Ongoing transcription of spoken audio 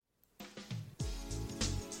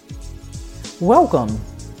Welcome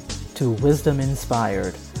to Wisdom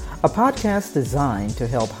Inspired, a podcast designed to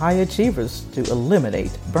help high achievers to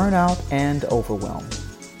eliminate burnout and overwhelm.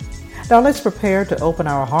 Now let's prepare to open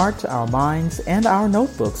our hearts, our minds, and our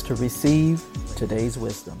notebooks to receive today's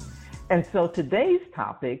wisdom. And so today's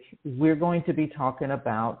topic, we're going to be talking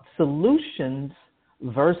about solutions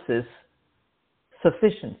versus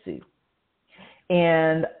sufficiency.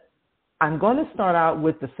 And I'm going to start out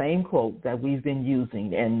with the same quote that we've been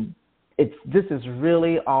using, and this is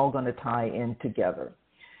really all going to tie in together.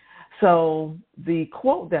 So the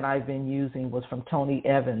quote that I've been using was from Tony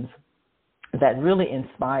Evans that really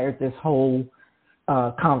inspired this whole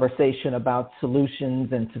conversation about solutions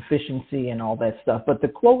and sufficiency and all that stuff. But the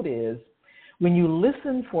quote is, when you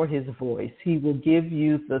listen for his voice, he will give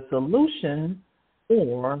you the solution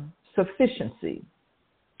or sufficiency.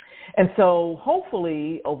 And so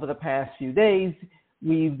hopefully over the past few days,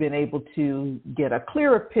 we've been able to get a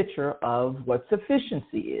clearer picture of what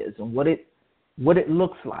sufficiency is and what it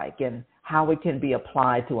looks like and how it can be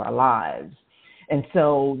applied to our lives. And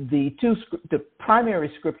so the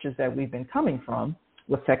primary scriptures that we've been coming from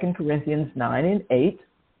was 2 Corinthians 9 and 8.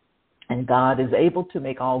 And God is able to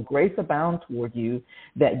make all grace abound toward you,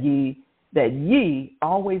 that ye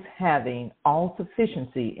always having all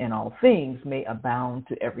sufficiency in all things may abound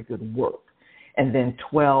to every good work. And then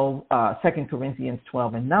 2 Corinthians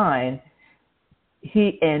 12 and 9,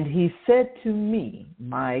 he said to me,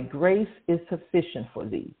 my grace is sufficient for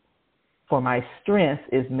thee, for my strength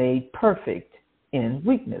is made perfect in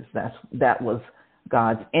weakness. That was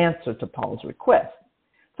God's answer to Paul's request.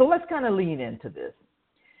 So let's kind of lean into this.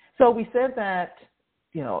 So we said that,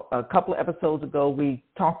 a couple of episodes ago, we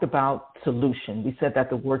talked about solution. We said that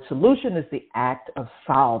the word solution is the act of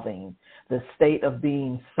solving, the state of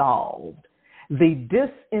being solved, the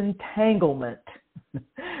disentanglement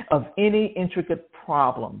of any intricate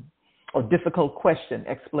problem or difficult question,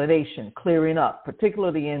 explanation, clearing up,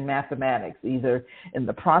 particularly in mathematics, either in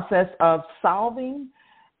the process of solving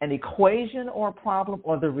an equation or a problem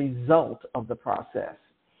or the result of the process.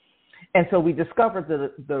 And so we discovered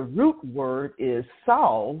that the root word is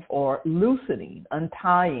solve or loosening,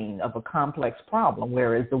 untying of a complex problem,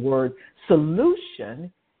 whereas the word solution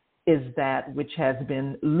is that which has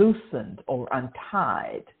been loosened or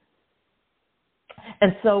untied.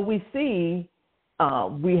 And so we see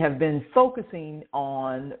we have been focusing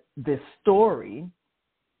on this story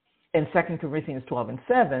in 2 Corinthians 12 and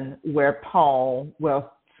 7, where Paul,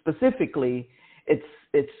 specifically it's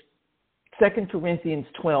 2 Corinthians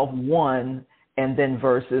 12:1 and then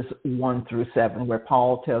verses 1 through 7, where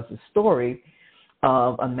Paul tells the story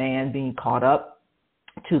of a man being caught up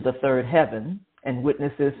to the third heaven and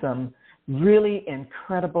witnesses some really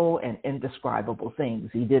incredible and indescribable things.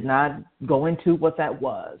 He did not go into what that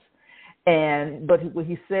was. But what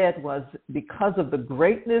he said was, because of the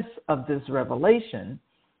greatness of this revelation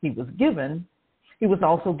he was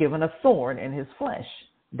also given a thorn in his flesh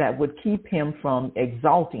that would keep him from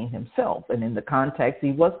exalting himself. And in the context,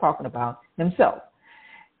 he was talking about himself.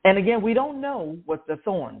 And again, we don't know what the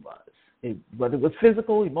thorn was, whether it was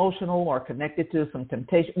physical, emotional, or connected to some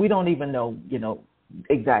temptation. We don't even know,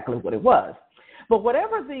 exactly what it was. But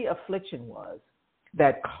whatever the affliction was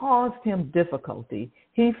that caused him difficulty,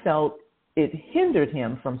 he felt it hindered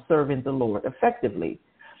him from serving the Lord effectively.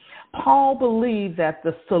 Paul believed that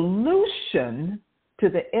the solution to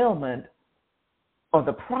the ailment or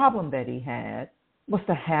the problem that he had was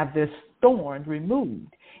to have this thorn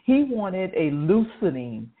removed. He wanted a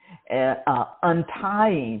loosening,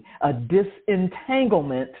 untying, a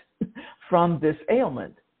disentanglement from this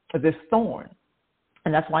ailment, this thorn.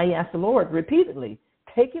 And that's why he asked the Lord repeatedly,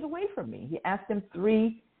 take it away from me. He asked him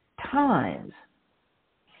 3 times.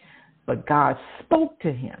 But God spoke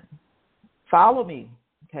to him. Follow me,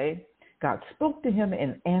 okay? God spoke to him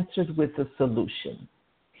and answered with a solution.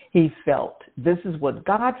 This is what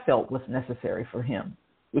God felt was necessary for him,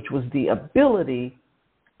 which was the ability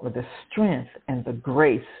or the strength and the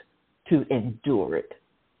grace to endure it.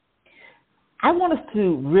 I want us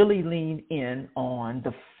to really lean in on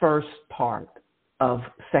the first part of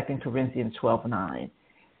 2 Corinthians 12:9.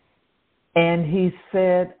 And he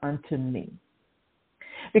said unto me,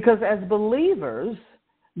 because as believers,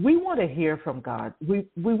 we want to hear from God. We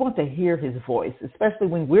want to hear his voice, especially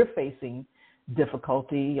when we're facing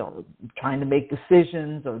difficulty or trying to make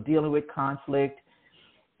decisions or dealing with conflict.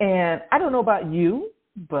 And I don't know about you,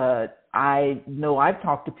 but I know I've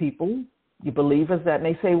talked to people, you believers, that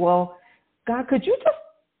may say, well, God, could you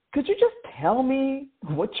just tell me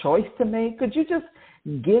what choice to make? Could you just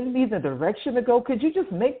give me the direction to go? Could you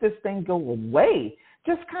just make this thing go away?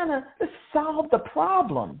 Just kind of solve the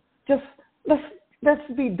problem. Let's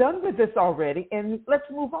Let's be done with this already and let's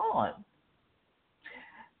move on.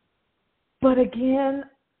 But again,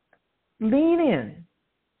 lean in.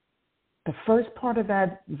 The first part of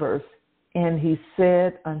that verse, and he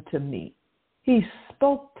said unto me. He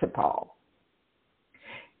spoke to Paul.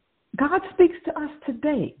 God speaks to us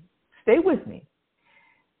today. Stay with me.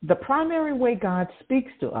 The primary way God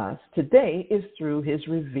speaks to us today is through his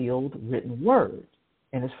revealed written word.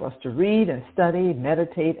 And it's for us to read and study,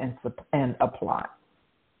 meditate, and apply.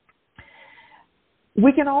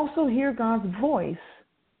 We can also hear God's voice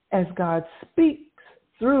as God speaks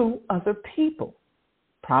through other people.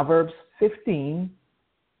 Proverbs 15:22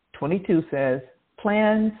 says,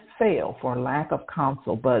 plans fail for lack of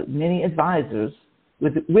counsel, but with many advisors,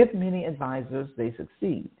 they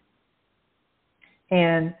succeed.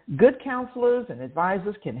 And good counselors and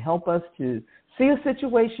advisors can help us to see a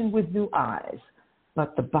situation with new eyes,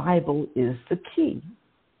 but the Bible is the key.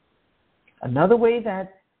 Another way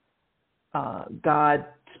that God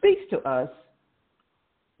speaks to us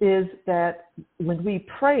is that when we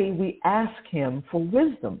pray, we ask him for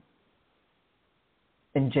wisdom.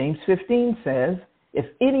 And James 15 says, if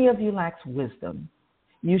any of you lacks wisdom,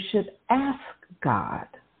 you should ask God,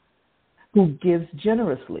 who gives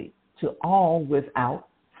generously to all without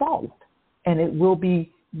fault, and it will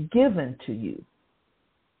be given to you.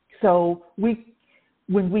 So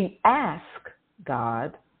when we ask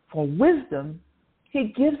God for wisdom,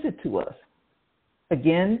 he gives it to us.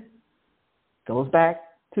 Again, goes back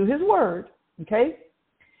to his word, okay?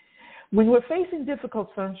 When we're facing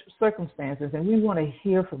difficult circumstances and we want to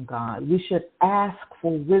hear from God, we should ask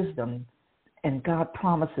for wisdom, and God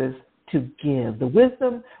promises to give. The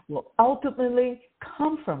wisdom will ultimately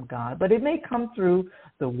come from God, but it may come through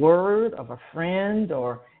the word of a friend,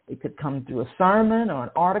 or it could come through a sermon or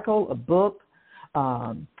an article, a book.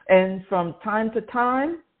 And from time to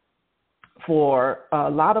time, for a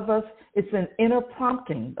lot of us, it's an inner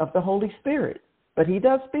prompting of the Holy Spirit, but he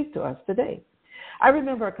does speak to us today. I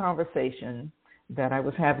remember a conversation that I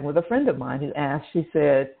was having with a friend of mine who asked, she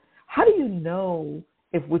said, how do you know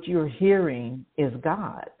if what you're hearing is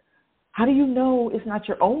God? How do you know it's not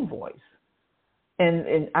your own voice?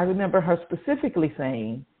 And I remember her specifically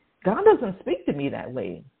saying, God doesn't speak to me that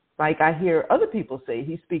way. Like I hear other people say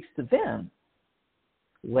he speaks to them.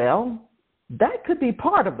 Well, that could be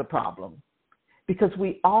part of the problem, because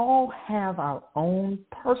we all have our own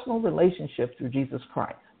personal relationship through Jesus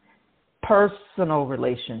Christ. Personal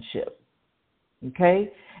relationship.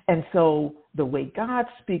 Okay? And so the way God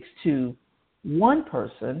speaks to one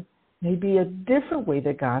person may be a different way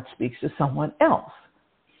that God speaks to someone else.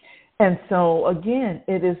 And so, again,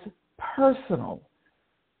 it is personal.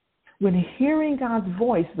 When hearing God's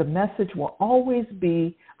voice, the message will always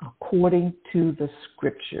be according to the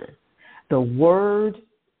Scripture. The Word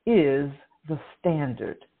is the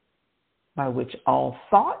standard by which all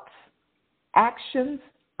thoughts, actions,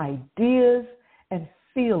 ideas, and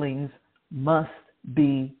feelings must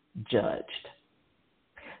be judged.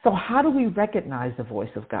 So how do we recognize the voice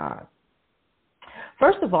of God?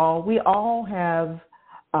 First of all, we all have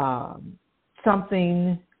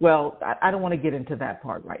something. Well, I don't want to get into that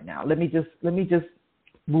part right now. Let me just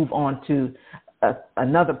move on to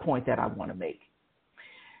another point that I want to make.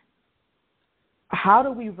 How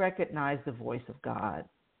do we recognize the voice of God?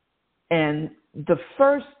 And the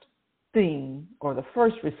first thing, or the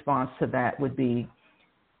first response to that, would be,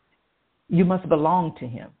 you must belong to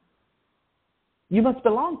him. You must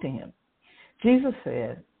belong to him. Jesus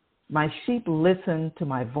said, my sheep listen to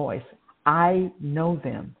my voice. I know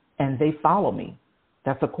them, and they follow me.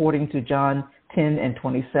 That's according to John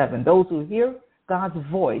 10:27. Those who hear God's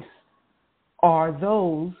voice are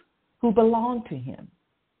those who belong to him.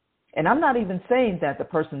 And I'm not even saying that the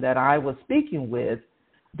person that I was speaking with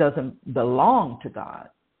doesn't belong to God.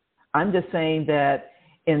 I'm just saying that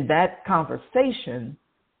in that conversation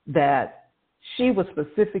that she was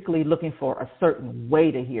specifically looking for a certain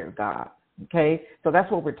way to hear God. Okay? So that's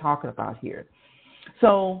what we're talking about here.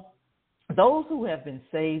 So those who have been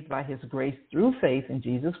saved by his grace through faith in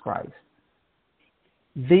Jesus Christ,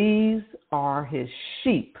 these are his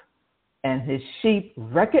sheep, and his sheep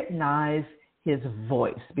recognize his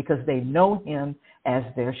voice because they know him as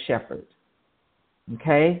their shepherd.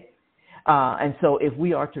 Okay? And so if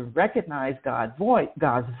we are to recognize God's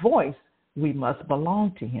voice, we must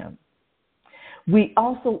belong to him. We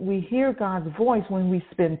hear God's voice when we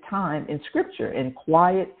spend time in Scripture, in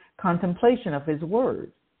quiet contemplation of his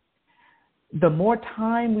word. The more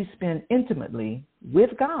time we spend intimately with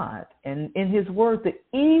God and in his word, the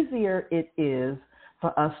easier it is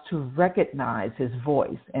for us to recognize his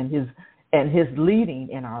voice and his leading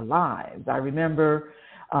in our lives. I remember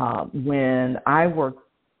When I worked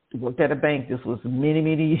at a bank, this was many,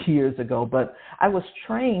 many years ago, but I was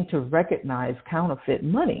trained to recognize counterfeit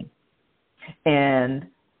money. And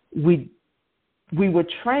we were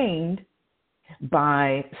trained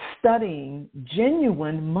by studying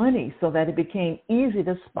genuine money so that it became easy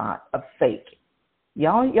to spot a fake.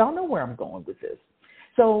 Y'all know where I'm going with this.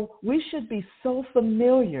 So we should be so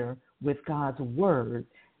familiar with God's word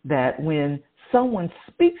that when someone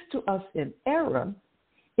speaks to us in error,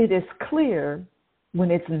 it is clear when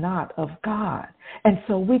it's not of God. And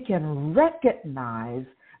so we can recognize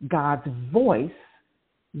God's voice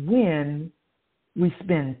when we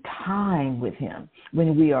spend time with him,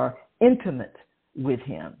 when we are intimate with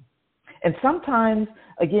him. And sometimes,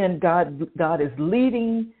 again, God is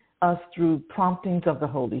leading us through promptings of the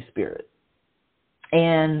Holy Spirit.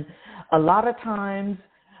 And a lot of times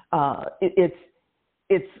it's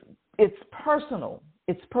personal.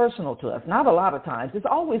 It's personal to us. Not a lot of times. It's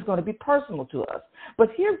always going to be personal to us. But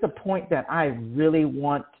here's the point that I really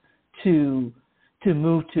want to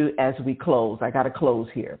move to as we close. I got to close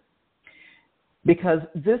here. Because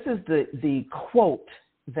this is the quote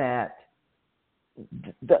that,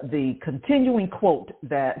 the continuing quote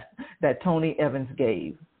that Tony Evans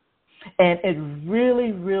gave. And it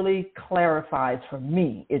really, really clarifies for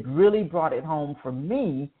me. It really brought it home for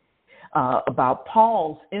me about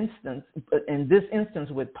Paul's instance, in this instance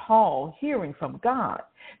with Paul hearing from God.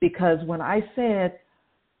 Because when I said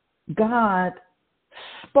God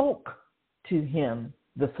spoke to him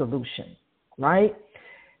the solution, right?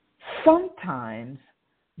 Sometimes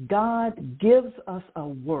God gives us a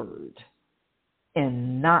word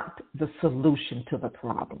and not the solution to the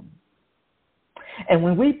problem. And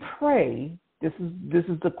when we pray, this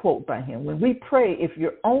is the quote by him, when we pray, if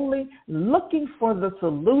you're only looking for the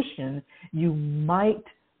solution, you might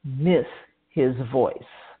miss his voice.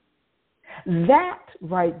 That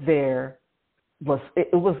right there was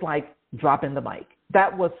like dropping the mic.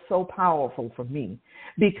 That was so powerful for me,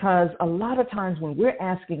 because a lot of times when we're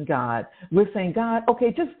asking God, we're saying, God,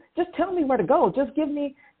 okay, just tell me where to go. Just give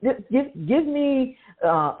me the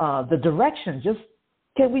direction.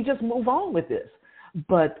 Can we just move on with this?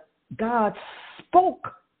 But God spoke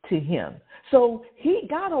to him. So he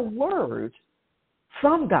got a word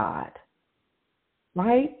from God,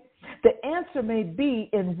 right? The answer may be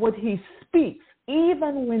in what he speaks,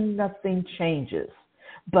 even when nothing changes.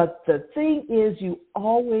 But the thing is, you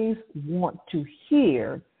always want to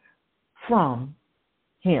hear from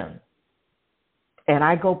him. And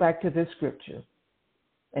I go back to this scripture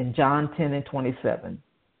in John 10:27.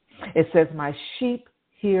 It says, my sheep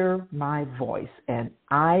hear my voice, and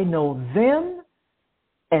I know them,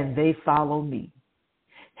 and they follow me.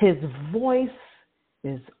 His voice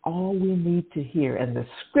is all we need to hear, and the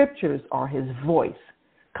scriptures are his voice,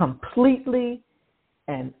 completely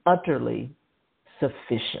and utterly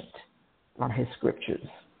sufficient on his scriptures.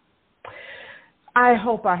 I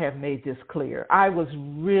hope I have made this clear. It's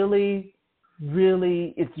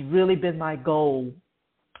really been my goal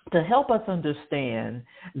to help us understand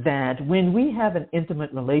that when we have an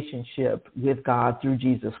intimate relationship with God through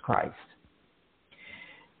Jesus Christ,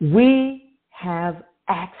 we have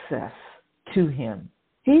access to him.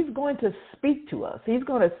 He's going to speak to us. He's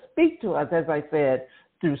going to speak to us, as I said,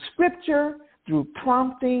 through scripture, through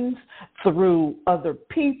promptings, through other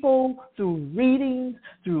people, through readings,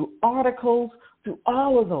 through articles, through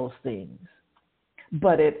all of those things.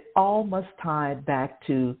 But it all must tie back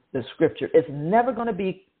to the scripture. It's never going to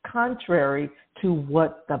be contrary to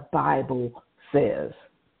what the Bible says.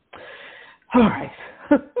 All right.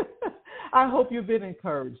 I hope you've been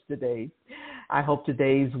encouraged today. I hope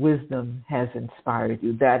today's wisdom has inspired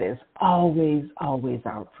you. That is always, always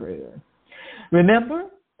our prayer. Remember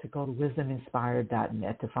to go to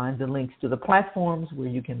wisdominspired.net to find the links to the platforms where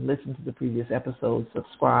you can listen to the previous episodes,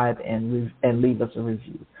 subscribe, and leave us a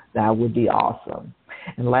review. That would be awesome.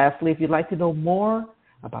 And lastly, if you'd like to know more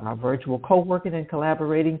about our virtual co-working and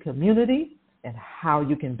collaborating community and how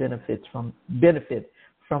you can benefit from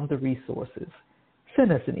the resources,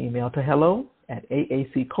 send us an email to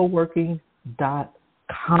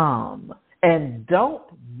hello@aaccoworking.com. And don't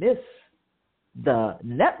miss the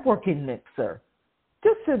networking mixer.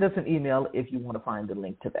 Just send us an email if you want to find the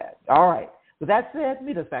link to that. All right. With that said,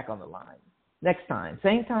 meet us back on the line. Next time,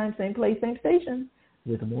 same place, same station,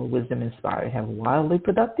 with more wisdom inspired. Have a wildly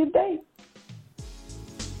productive day.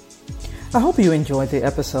 I hope you enjoyed the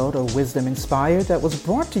episode of Wisdom Inspired that was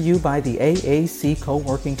brought to you by the AAC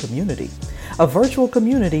Co-working Community, a virtual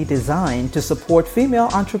community designed to support female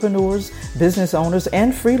entrepreneurs, business owners,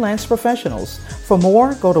 and freelance professionals. For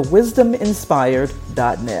more, go to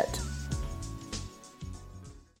wisdominspired.net.